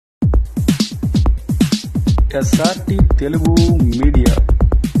SRT Telugu media.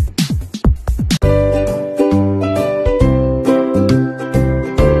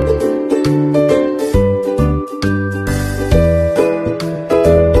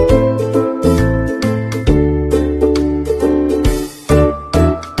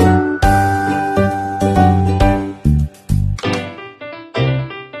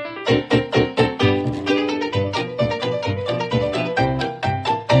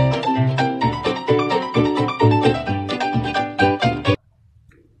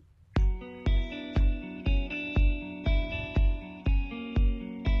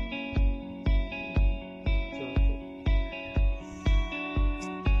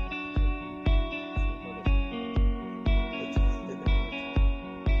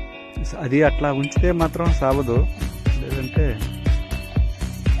 అది అట్లా ఉంచితే మాత్రం సాగదు, లేదంటే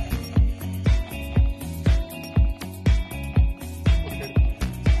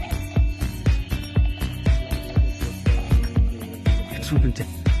చూపించే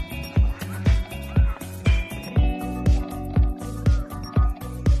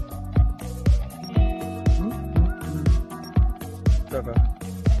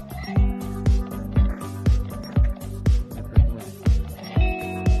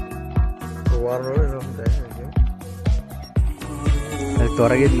అది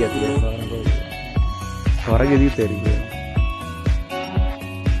త్వరగా ఎదిగేది, త్వరగా ఎదిగుతారు.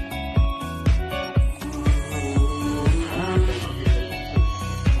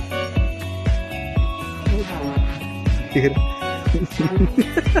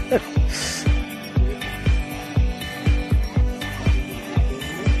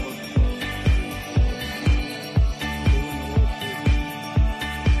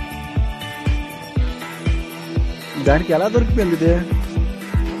 దానికి ఎలా దొరికిపోయింది ఇది?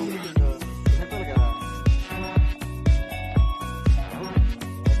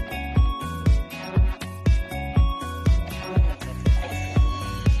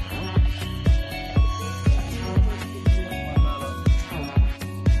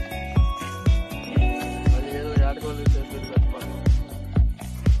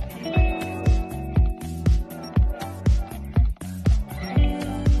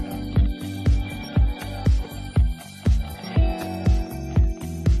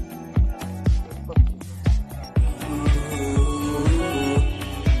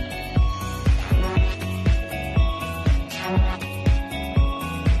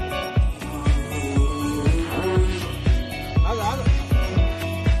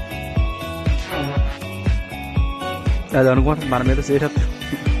 అది అనుకుంటుంది మన మీద చేసేస్తా.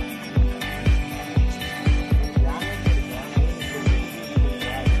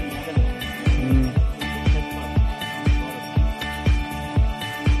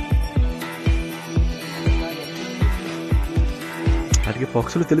 వాటికి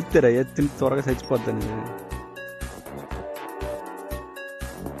పక్షులు తెలుపుతారా ఎత్తి త్వరగా చచ్చిపోద్దని.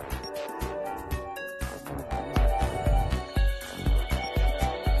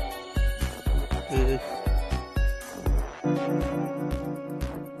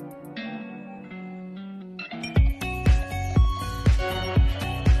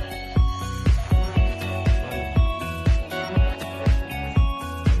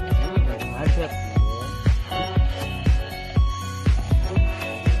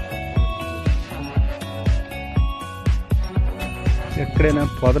 ఎక్కడైనా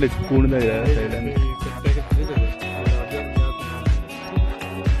పొదలు ఎక్కువ ఉండదు కదా,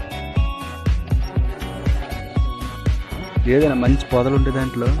 ఏదైనా మంచి పొదలు ఉంటే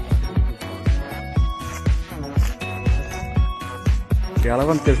దాంట్లో ఎలా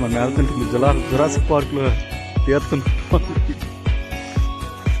కొంత తెలుసు. మనం వెళ్తుంటే జురాసిక్ పార్క్ లో తీరుతుంటాం.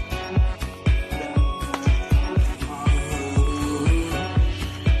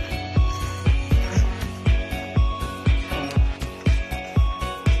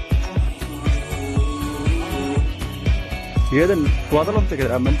 ఏదైనా పొదలు ఉంటాయి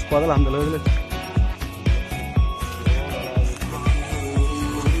కదా, మంచి పొదలు అందులో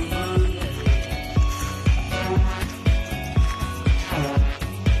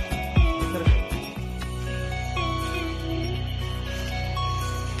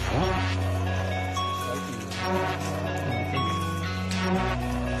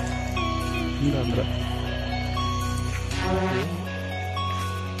అందరూ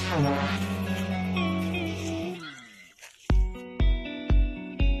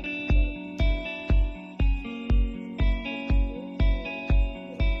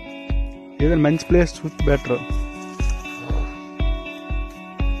ఏదైనా మంచి ప్లేస్ చూస్తే బెటర్.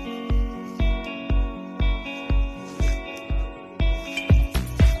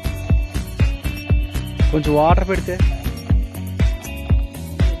 కొంచెం వాటర్ పెడితే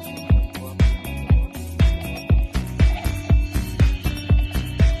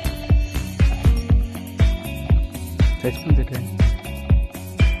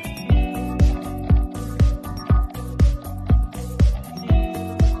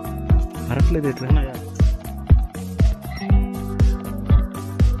తాగట్లేదు ఇట్లా.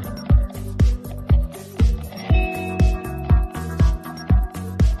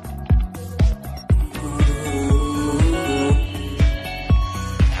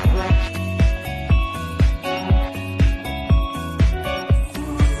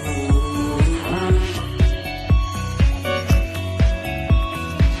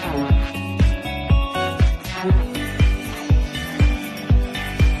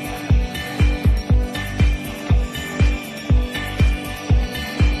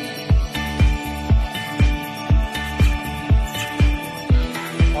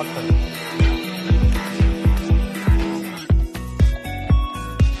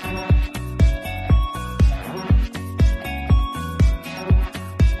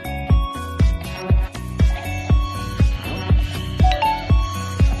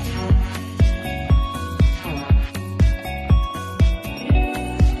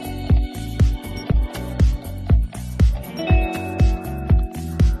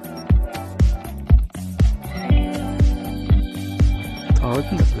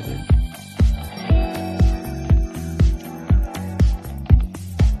 అవుతుంది అసలు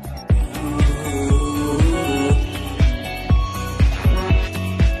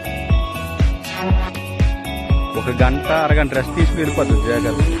ఒక గంట అరగంట రెస్ట్ తీసుకుని వెళ్ళిపోతుంది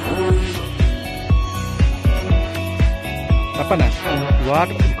జాగ్రత్త. తప్పనా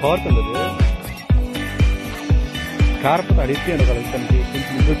వాటర్ కారుతుంది, కారపోతే అడిగితే తనకి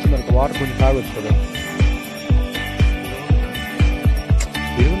కొంచెం ఇది వచ్చిందనుకో వాటర్ కొంచెం తాగొచ్చు కదా.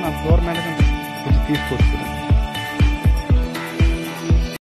 ఏదో నా ఫ్లోర్ మేనేజ్ కొంచెం తీసుకోవచ్చు.